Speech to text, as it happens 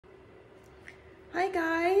Hi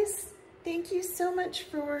guys, thank you so much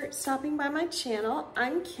for stopping by my channel.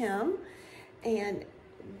 I'm Kim and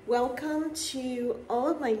welcome to all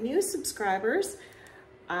of my new subscribers.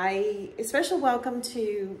 A special welcome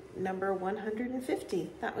to number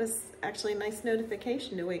 150. That was actually a nice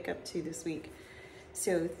notification to wake up to this week.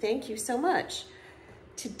 So thank you so much.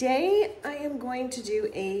 Today I am going to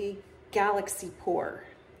do a galaxy pour.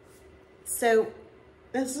 So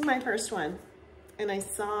this is my first one. And I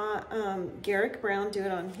saw Garrick Brown do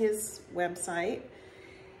it on his website,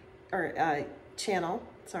 or channel,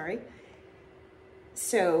 sorry.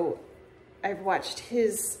 So I've watched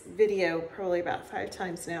his video probably about 5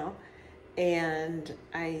 times now, and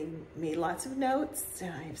I made lots of notes,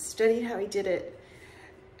 and I've studied how he did it.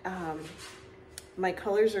 My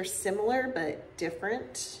colors are similar but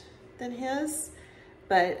different than his,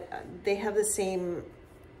 but they have the same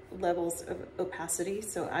levels of opacity,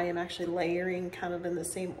 so I am actually layering kind of in the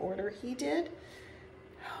same order he did,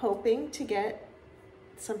 hoping to get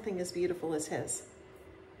something as beautiful as his.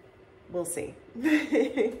 We'll see.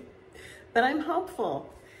 But I'm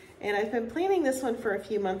hopeful, and I've been planning this one for a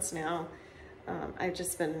few months now. I've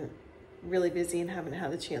just been really busy and haven't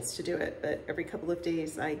had the chance to do it, but every couple of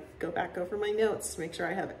days I go back over my notes to make sure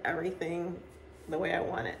I have everything the way I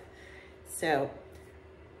want it. So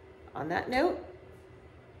on that note,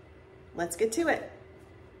 let's get to it.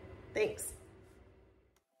 Thanks.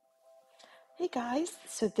 Hey guys,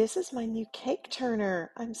 so this is my new cake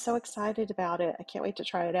turner. I'm so excited about it. I can't wait to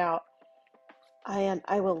try it out.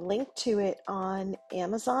 I will link to it on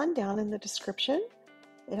Amazon down in the description.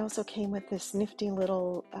 It also came with this nifty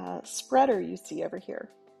little spreader you see over here.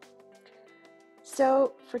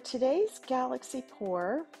 So for today's galaxy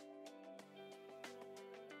pour,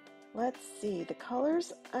 let's see, the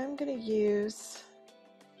colors I'm going to use.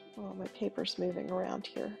 Oh, my paper's moving around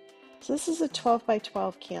here. So this is a 12 by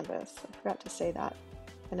 12 canvas. I forgot to say that.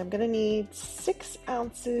 And I'm going to need 6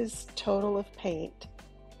 ounces total of paint.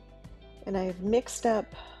 And I've mixed up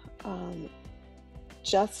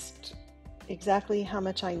just exactly how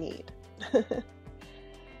much I need.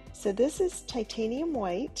 So this is Titanium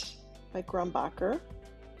White by Grumbacher.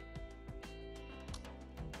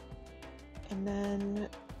 And then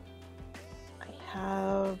I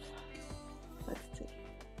have, let's see,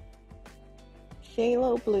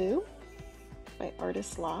 Phthalo Blue by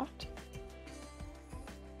Loft.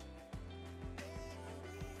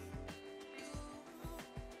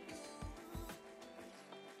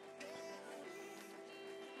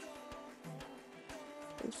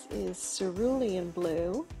 This is Cerulean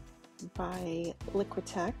Blue by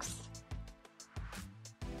Liquitex.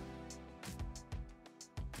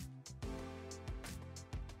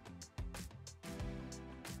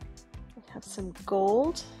 I have some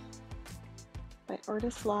gold by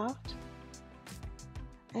Loft.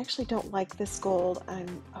 I actually don't like this gold.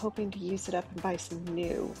 I'm hoping to use it up and buy some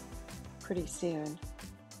new pretty soon.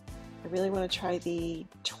 I really want to try the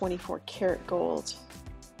 24 karat gold.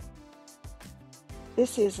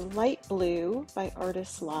 This is Light Blue by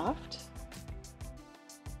Loft.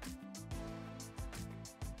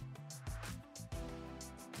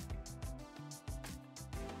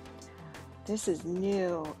 This is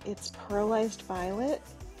new. It's Pearlized Violet.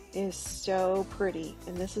 It is so pretty,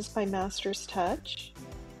 and this is by Master's Touch.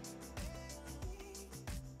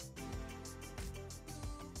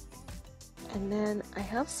 And then I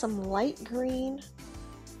have some light green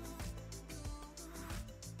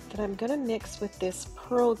that I'm going to mix with this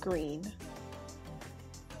pearl green.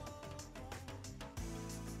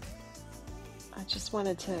 I just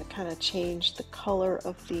wanted to kind of change the color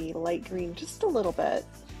of the light green just a little bit.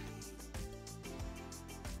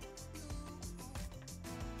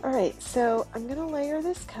 Alright, so I'm going to layer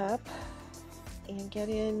this cup and get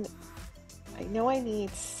in, I know I need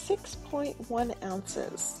 6.1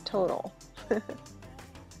 ounces total,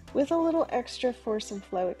 with a little extra for some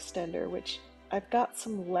flow extender, which I've got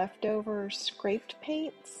some leftover scraped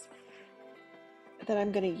paints that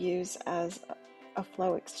I'm going to use as a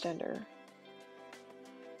flow extender.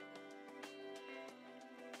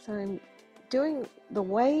 So I'm doing the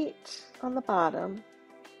white on the bottom.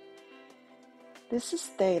 This is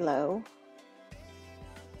Phthalo.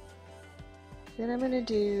 Then I'm going to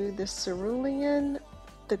do the Cerulean,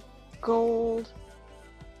 the gold,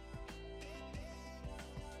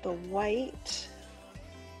 the white,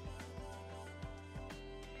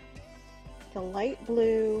 the light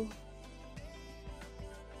blue,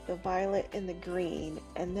 the violet, and the green.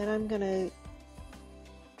 And then I'm going to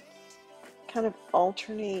kind of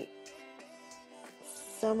alternate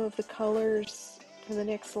some of the colors for the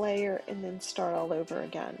next layer and then start all over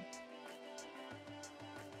again.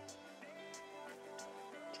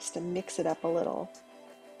 just to mix it up a little.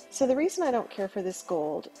 So the reason I don't care for this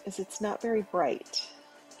gold is it's not very bright.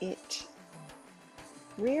 It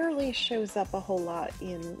rarely shows up a whole lot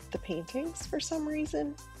in the paintings for some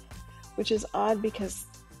reason, which is odd because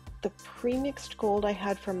the pre-mixed gold I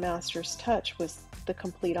had from Master's Touch was the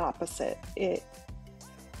complete opposite. It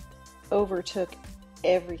overtook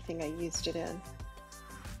everything I used it in.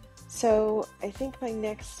 So I think my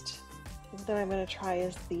next that I'm going to try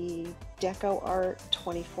is the Deco Art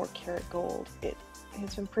 24 karat gold. It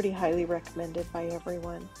has been pretty highly recommended by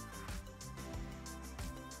everyone.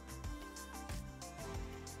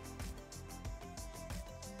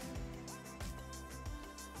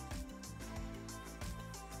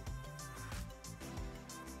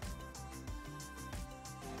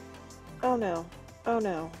 Oh no, oh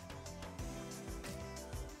no.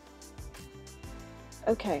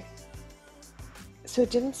 Okay, so it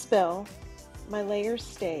didn't spill, my layers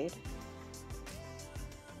stayed.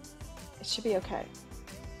 It should be okay.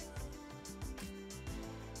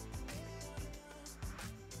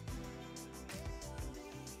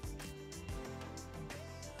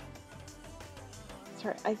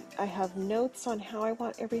 Sorry, I have notes on how I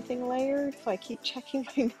want everything layered, so I keep checking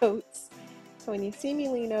my notes. So when you see me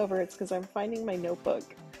lean over, it's because I'm finding my notebook.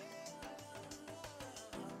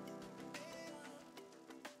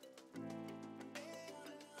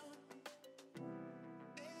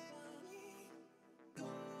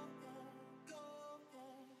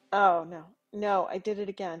 Oh, no. No, I did it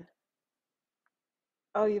again.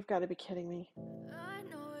 Oh, you've got to be kidding me.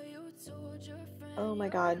 Oh my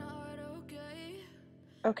God.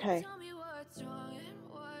 Okay.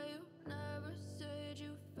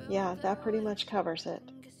 Yeah, that pretty much covers it.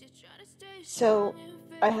 So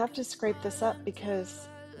I have to scrape this up because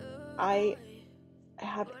I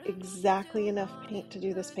have exactly enough paint to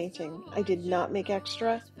do this painting. I did not make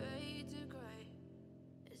extra.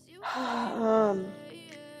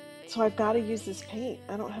 So I've got to use this paint.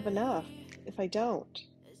 I don't have enough if I don't.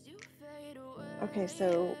 Okay,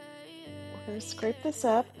 so we're going to scrape this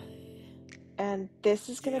up, and this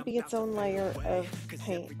is going to be its own layer of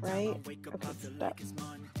paint, right? Okay, stop.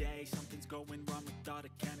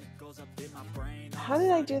 How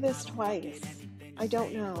did I do this twice? I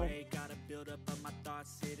don't know.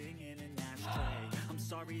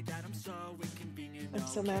 I'm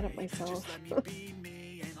so mad at myself.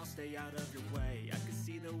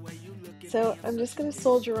 So I'm just going to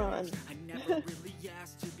soldier on.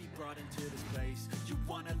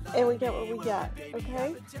 And we get what we get,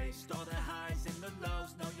 okay?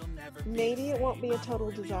 Maybe it won't be a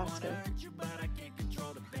total disaster.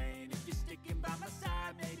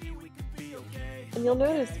 And you'll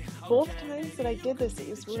notice both times that I did this, it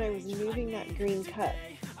was when I was moving that green cup.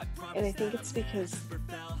 And I think it's because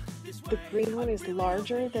the green one is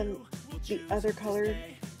larger than the other colored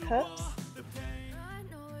cups.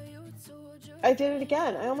 I did it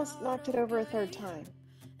again. I almost knocked it over a third time.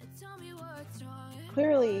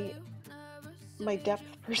 Clearly, my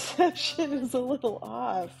depth perception is a little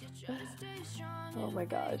off. Oh my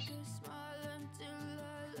gosh.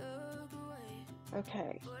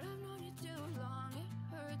 Okay.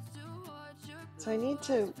 So I need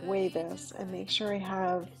to weigh this and make sure I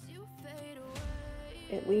have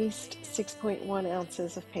at least 6.1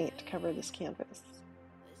 ounces of paint to cover this canvas.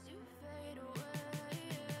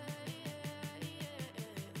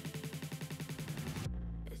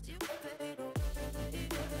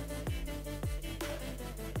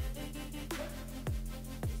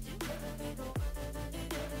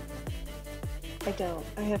 I don't.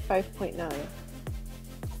 I have 5.9. Okay.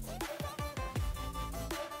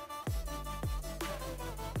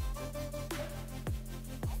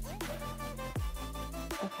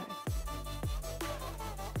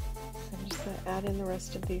 I'm just going to add in the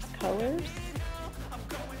rest of these colors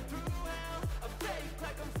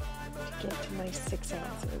to get to my 6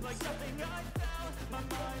 ounces.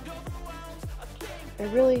 I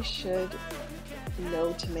really should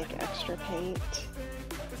know to make extra paint.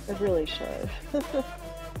 I really should.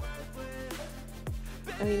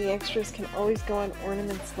 I mean, the extras can always go on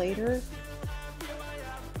ornaments later.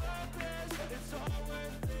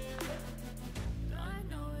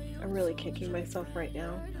 I'm really kicking myself right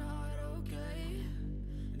now.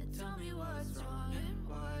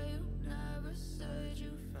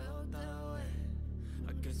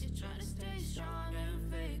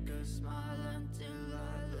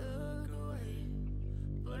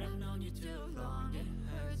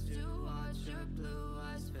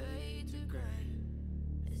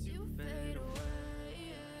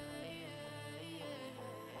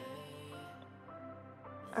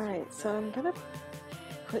 Alright, so I'm gonna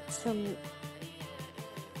put some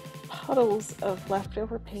puddles of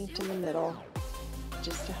leftover paint in the middle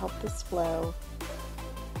just to help this flow.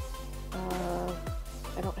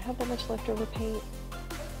 I don't have that much leftover paint.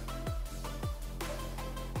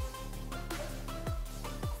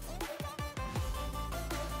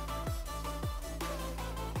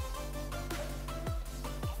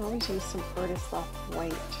 I can always use some Artist Loft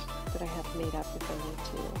white that I have made up if I need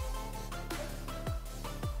to.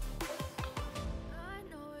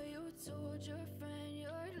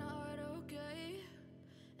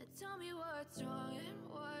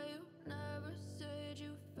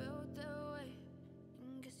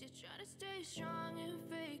 Strong and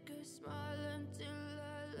fake a smile until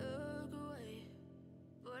I look away.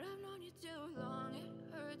 But I've known you too long,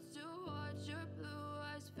 it hurts to watch your blue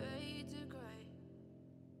eyes fade to gray.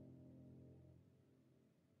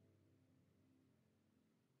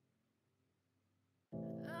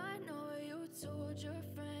 I know you told your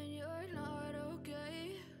friend you're not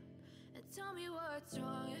okay, and tell me what's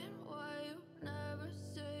wrong and why you never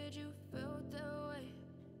said you felt that way.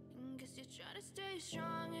 Guess you're trying to stay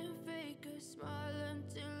strong and fake a smile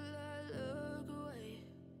until I look away.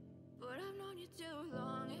 But I've known you too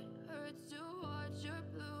long, it hurts to watch your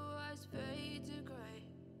blue eyes fade to gray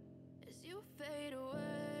as you fade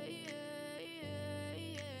away,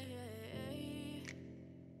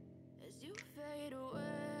 as you fade away.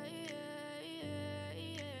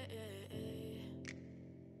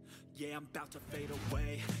 Yeah, I'm about to fade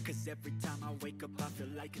away, cause every time I wake up I feel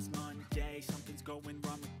like it's Monday. Something's going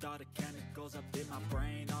wrong with all the chemicals up in my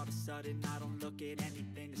brain. All of a sudden I don't look at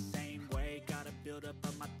anything the same way. Gotta build up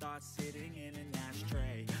of my thoughts sitting in an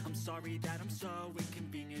ashtray. I'm sorry that I'm so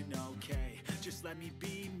inconvenient, okay. Just let me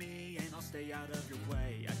be me and I'll stay out of your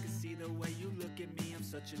way. I can see the way you look at me, I'm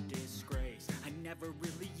such a disgrace. I never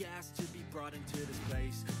really asked to be brought into this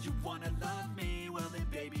place. You wanna love me? Well then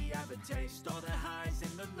baby, have a taste. All the highs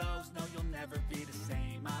and the lows, no, you'll never be the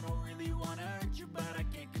same. I don't really wanna hurt you, but I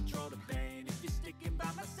can't control the pain. If you're sticking by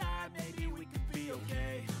my side, maybe we could be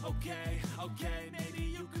okay. Okay, maybe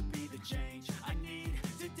you could be the change I need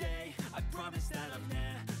today. I promise that I've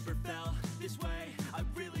never felt this way. I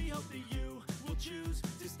really hope that you will choose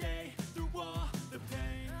to stay through all the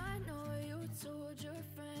pain. I know you told your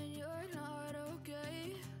friend you're not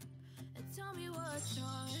okay, and tell me what's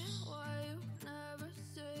wrong and why you never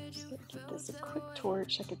said you felt that way. Give this a quick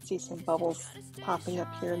torch. I could see some bubbles popping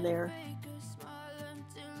up here and there.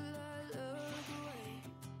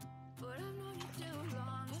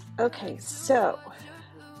 Okay, so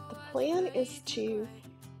the plan is to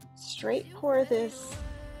straight pour this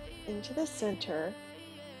into the center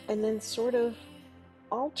and then sort of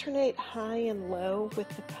alternate high and low with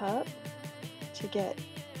the cup to get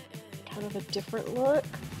kind of a different look.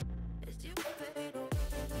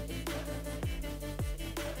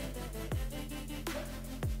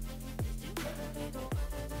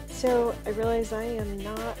 So I realize I am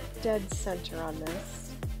not dead center on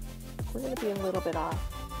this. We're going to be a little bit off.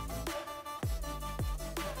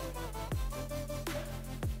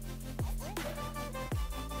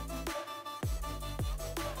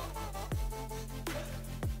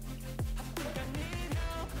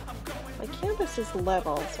 My canvas is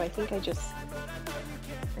level, so I think I just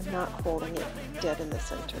am not holding it dead in the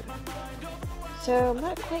center. So I'm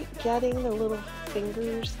not quite getting the little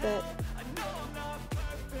fingers that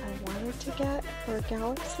I wanted to get for a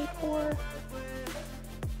galaxy pour.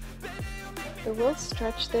 So we'll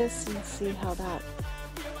stretch this and see how it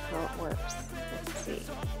works. Let's see.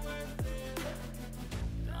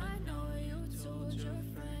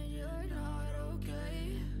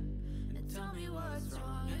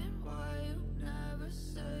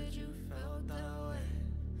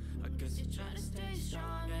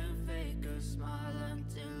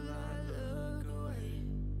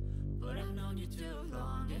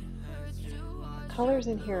 Colors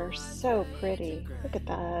in here are so pretty. Look at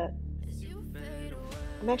that.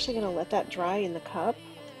 I'm actually going to let that dry in the cup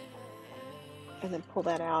and then pull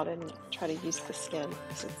that out and try to use the skin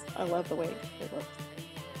because I love the way it looks.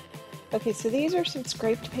 Okay, so these are some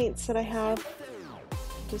scraped paints that I have.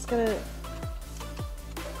 I'm just going to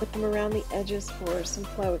put them around the edges for some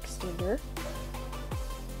flow extender.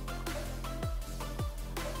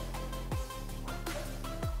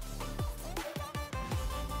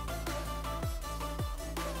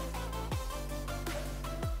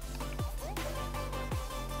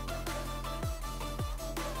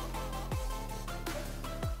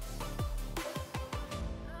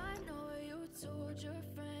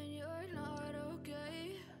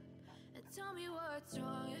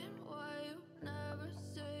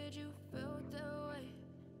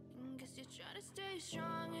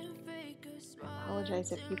 I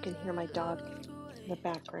apologize if you can hear my dog in the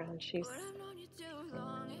background. She's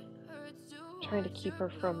trying to keep her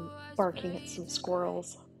from barking at some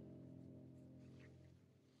squirrels.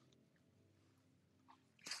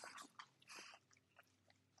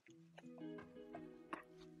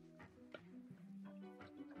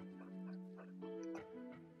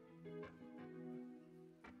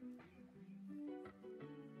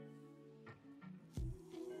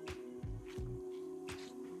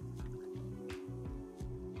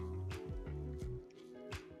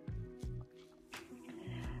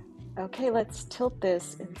 Okay, let's tilt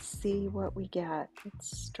this and see what we get.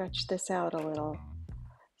 Let's stretch this out a little.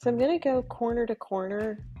 So I'm going to go corner to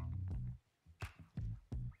corner.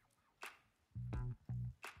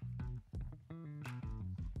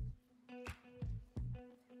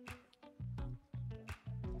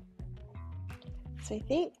 So I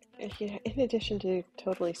think, in addition to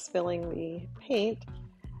totally spilling the paint,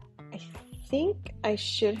 I think I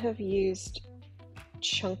should have used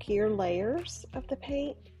chunkier layers of the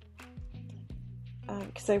paint.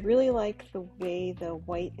 Because I really like the way the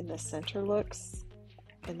white in the center looks,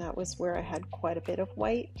 and that was where I had quite a bit of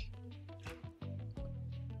white.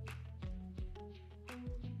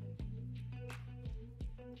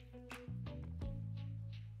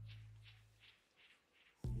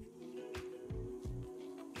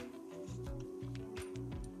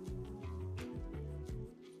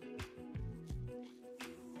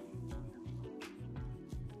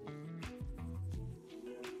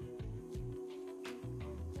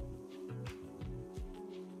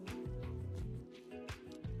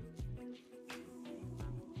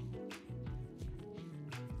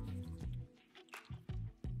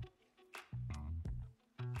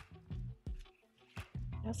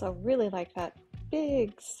 I also really like that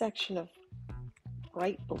big section of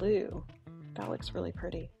bright blue. That looks really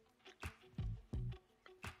pretty.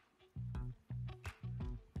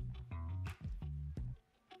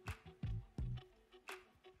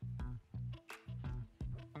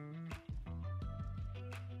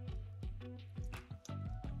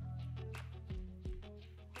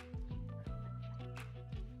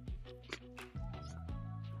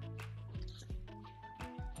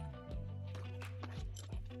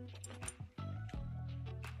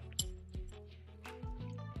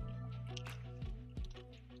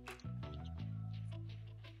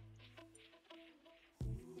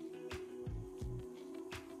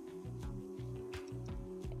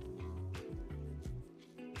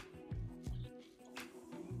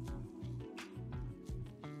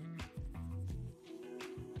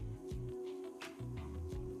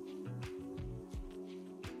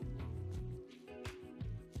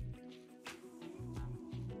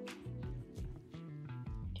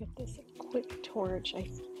 Give this a quick torch. I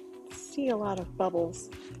see a lot of bubbles.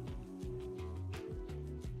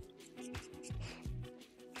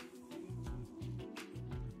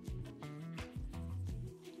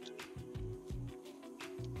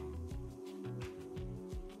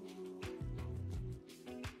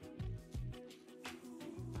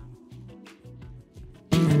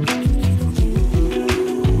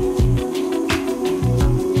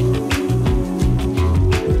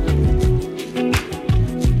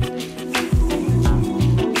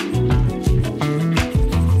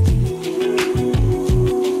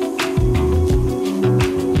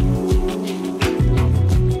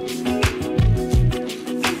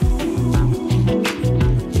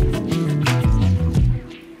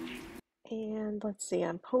 Let's see,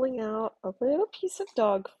 I'm pulling out a little piece of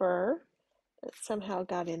dog fur that somehow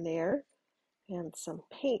got in there and some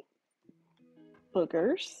paint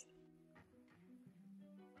boogers.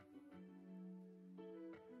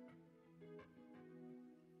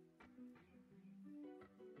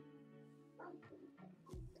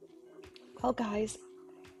 Well, guys,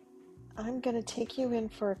 I'm going to take you in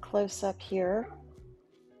for a close-up here.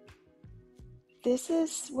 This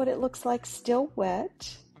is what it looks like still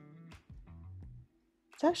wet.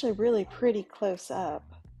 It's actually really pretty close up.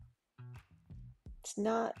 It's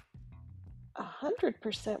not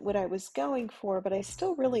 100% what I was going for, but I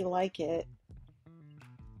still really like it.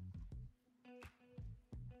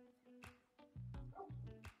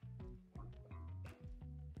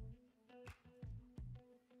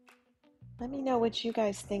 Let me know what you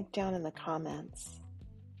guys think down in the comments.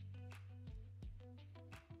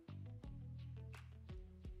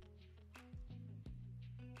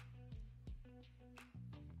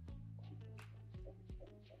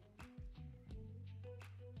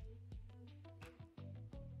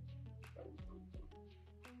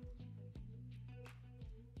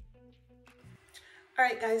 All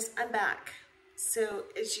right, guys, I'm back. So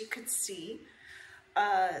as you could see,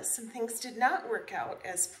 some things did not work out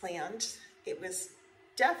as planned. It was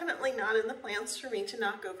definitely not in the plans for me to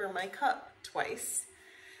knock over my cup twice.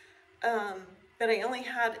 But I only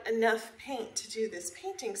had enough paint to do this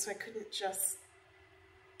painting, so I couldn't just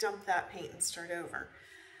dump that paint and start over.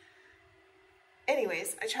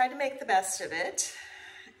 Anyways, I tried to make the best of it,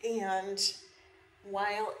 and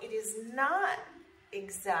while it is not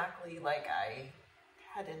exactly like I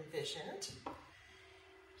had envisioned,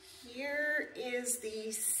 here is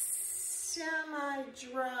the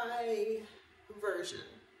semi-dry version,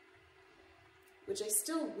 which I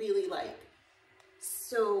still really like.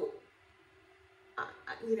 So,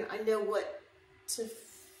 you know, I know what to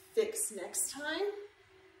fix next time.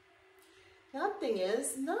 The odd thing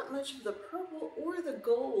is, not much of the purple or the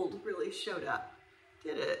gold really showed up,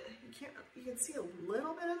 did it? You can see a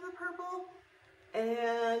little bit of the purple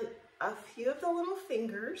and a few of the little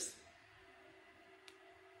fingers.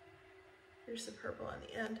 Here's the purple on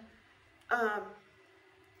the end.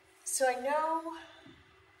 So I know,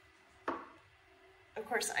 of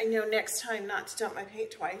course, I know next time not to dump my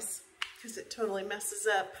paint twice because it totally messes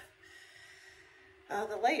up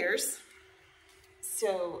the layers.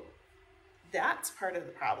 So that's part of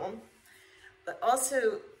the problem. But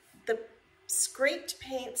also the scraped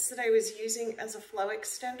paints that I was using as a flow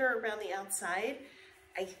extender around the outside,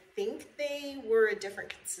 I think they were a different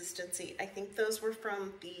consistency. I think those were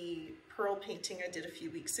from the pearl painting I did a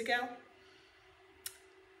few weeks ago.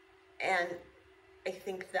 And I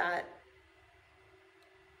think that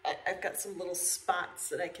I've got some little spots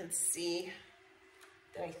that I can see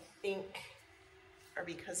that I think are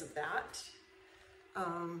because of that.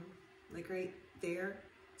 Like right there.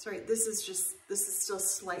 Sorry, this is still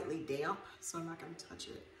slightly damp, so I'm not going to touch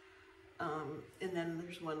it. And then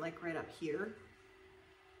there's one like right up here.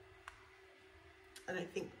 And I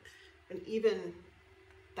think, and even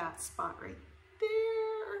that spot right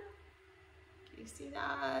there, can you see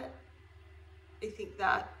that? I think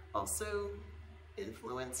that also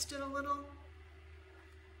influenced it a little.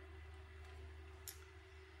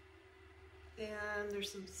 And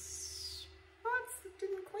there's some spots that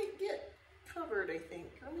didn't quite get covered, I think.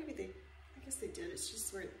 Or maybe they, I guess they did, it's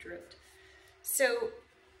just where it dripped. So,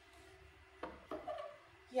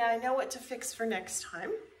 yeah, I know what to fix for next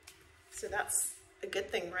time. So that's a good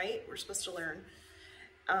thing, right? We're supposed to learn.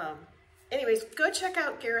 Anyways, go check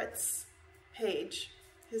out Garrett's page,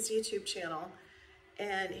 his YouTube channel,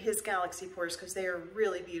 and his galaxy pours, because they are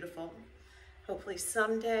really beautiful. Hopefully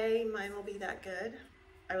someday mine will be that good.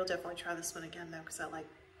 I will definitely try this one again though, because I like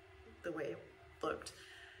the way it looked.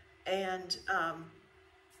 And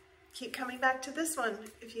keep coming back to this one.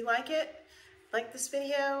 If you like it, like this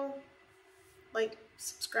video, like,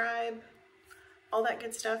 subscribe, all that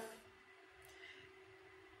good stuff.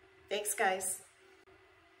 Thanks, guys.